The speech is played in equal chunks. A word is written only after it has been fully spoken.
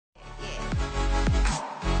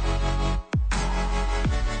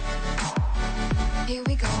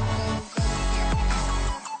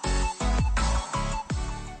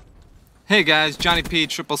Hey guys, Johnny P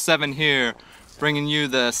 777 here, bringing you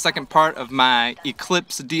the second part of my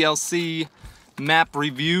Eclipse DLC map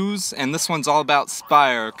reviews, and this one's all about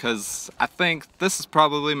Spire because I think this is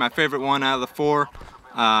probably my favorite one out of the four.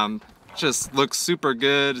 Just looks super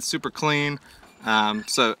good, super clean.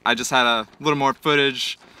 So I just had a little more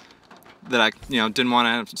footage that I didn't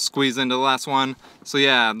want to squeeze into the last one. So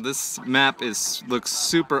yeah, this map looks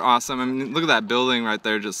super awesome. I mean, look at that building right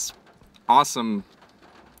there, just awesome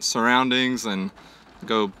surroundings, and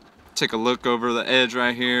go take a look over the edge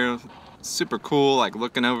right here. Super cool, like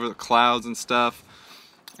looking over the clouds and stuff.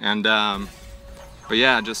 And but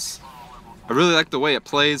yeah, I really like the way it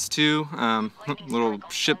plays too. Little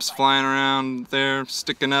ships flying around there,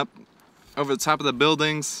 sticking up over the top of the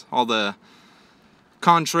buildings, all the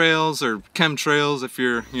contrails or chemtrails if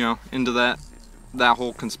you're into that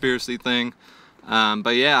whole conspiracy thing.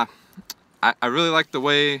 But yeah, I really like the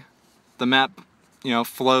way the map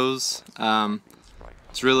flows.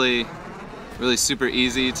 It's really super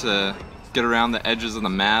easy to get around the edges of the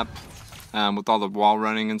map with all the wall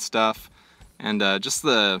running and stuff, and just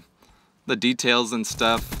the details and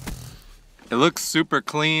stuff. It looks super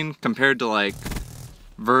clean compared to like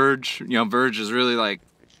Verge. Verge is really like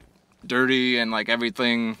dirty and like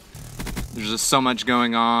everything. There's just so much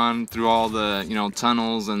going on through all the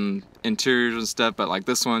tunnels and interiors and stuff. But like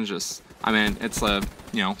this one's just, I mean, it's a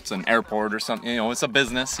it's an airport or something. It's a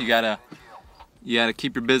business. You gotta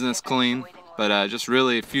keep your business clean. But just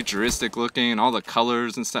really futuristic looking, and all the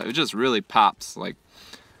colors and stuff. It just really pops. Like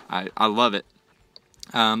I love it.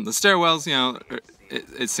 The stairwells,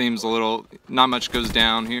 it seems a little, not much goes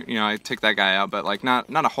down here. I take that guy out, but like not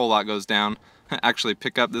a whole lot goes down. Actually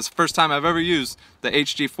pick up this first time I've ever used the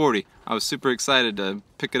HG40. I was super excited to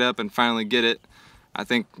pick it up and finally get it. I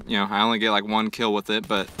think I only get like one kill with it,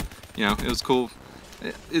 but it was cool.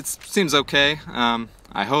 It seems okay.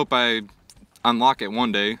 I hope I unlock it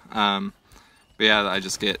one day. But yeah,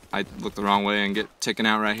 I look the wrong way and get taken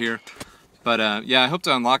out right here. But yeah, I hope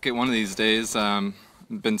to unlock it one of these days.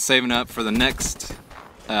 Been saving up for the next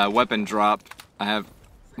weapon drop. I have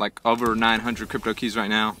like over 900 crypto keys right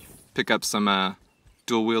now. Pick up some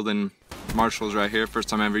dual wielding marshals right here. First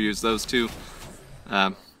time I ever used those too.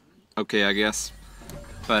 Okay, I guess.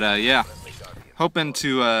 But yeah, hoping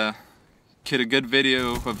to get a good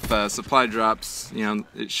video of supply drops.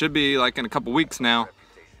 It should be like in a couple weeks now,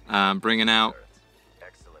 bringing out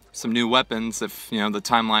some new weapons if the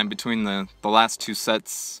timeline between the last two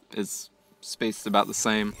sets is spaced about the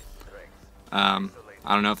same. I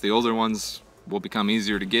don't know if the older ones will become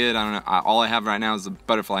easier to get. I don't know. All I have right now is the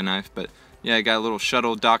butterfly knife, but yeah, I got a little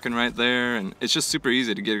shuttle docking right there, and it's just super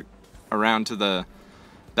easy to get around to the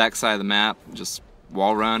back side of the map. Just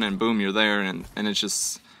wall run and boom, you're there, and it's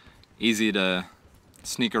just easy to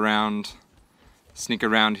sneak around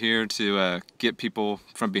here to get people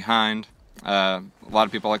from behind. A lot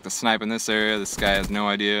of people like to snipe in this area. This guy has no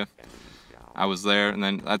idea I was there, and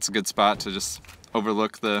then that's a good spot to just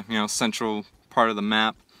overlook the central part of the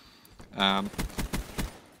map. But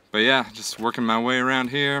yeah, just working my way around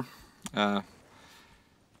here.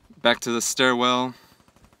 Back to the stairwell.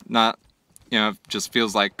 Not, it just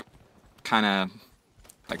feels like kind of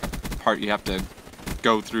like a part you have to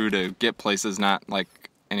go through to get places, not like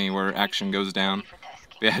anywhere action goes down.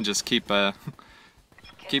 But yeah, just keep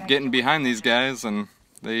getting behind these guys, and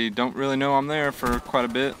they don't really know I'm there for quite a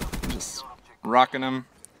bit. Just rocking them.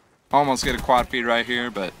 Almost get a quad feed right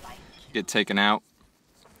here, but get taken out.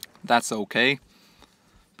 That's okay.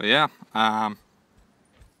 But yeah,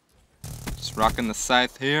 just rocking the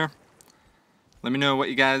scythe here. Let me know what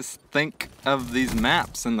you guys think of these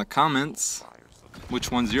maps in the comments. Which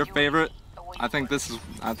one's your favorite? I think this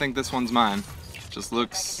one's mine. Just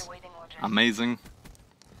looks amazing.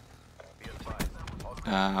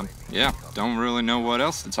 Yeah, don't really know what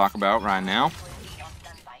else to talk about right now.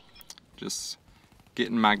 Just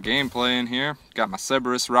getting my gameplay in here. Got my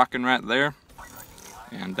Cerberus rocking right there,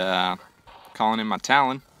 and calling in my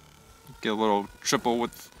Talon. Get a little triple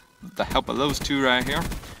with the help of those two right here.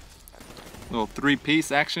 Little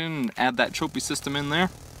three-piece action. Add that trophy system in there.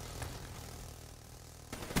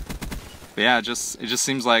 But yeah, it just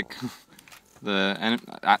seems like it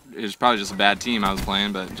was probably just a bad team I was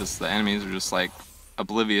playing, but just the enemies are just like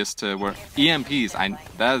oblivious to where EMPs.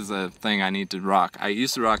 That is a thing I need to rock. I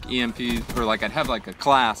used to rock EMPs, or like I'd have like a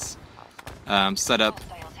class set up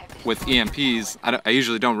with EMPs. I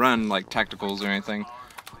usually don't run like tacticals or anything,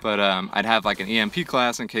 but I'd have like an EMP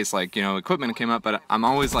class in case like equipment came up. But I'm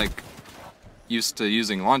always like used to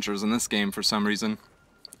using launchers in this game for some reason.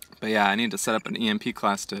 But yeah, I need to set up an EMP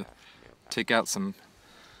class to take out some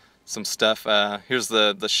stuff. Here's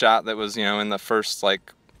the shot that was in the first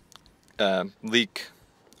like leak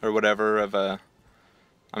or whatever of I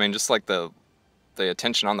mean, just like the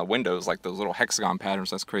attention on the windows, like those little hexagon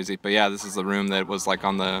patterns. That's crazy. But yeah, this is the room that was like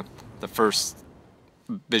on the first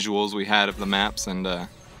visuals we had of the maps, and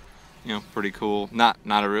you know, pretty cool. Not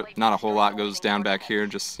a whole lot goes down back here.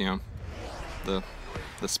 Just, you know,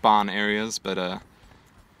 the spawn areas, but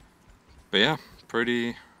yeah,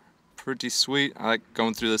 pretty sweet. I like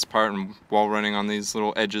going through this part and wall running on these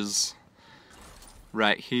little edges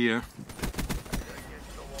right here.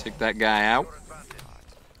 Take that guy out,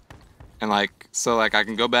 and like, so like I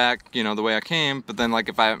can go back, you know, the way I came, but then like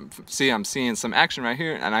if I'm seeing some action right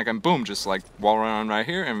here, and I can boom, just like wall run on right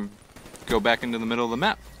here and go back into the middle of the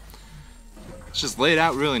map. It's just laid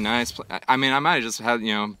out really nice. I mean, I might have just had,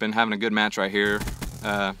 you know, been having a good match right here.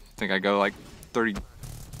 I think I go like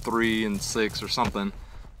 33-6 or something.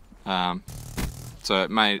 So it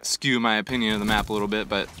might skew my opinion of the map a little bit,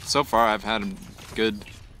 but so far I've had good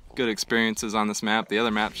experiences on this map. The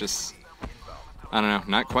other map's just, I don't know,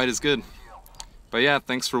 not quite as good. But yeah,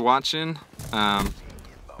 thanks for watching.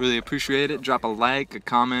 Really appreciate it. Drop a like, a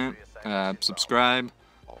comment, subscribe.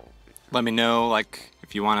 Let me know, like,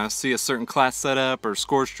 if you want to see a certain class setup or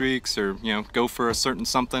score streaks, or, you know, go for a certain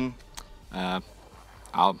something.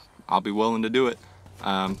 I'll be willing to do it.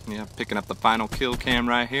 Yeah, picking up the final kill cam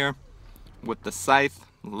right here with the scythe.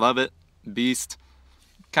 Love it. Beast.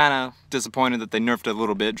 Kind of disappointed that they nerfed it a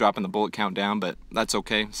little bit, dropping the bullet count down, but that's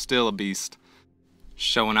okay. Still a beast.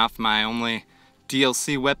 Showing off my only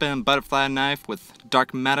DLC weapon, butterfly knife with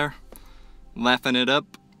dark matter. Laughing it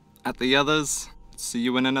up at the others. See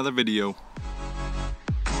you in another video.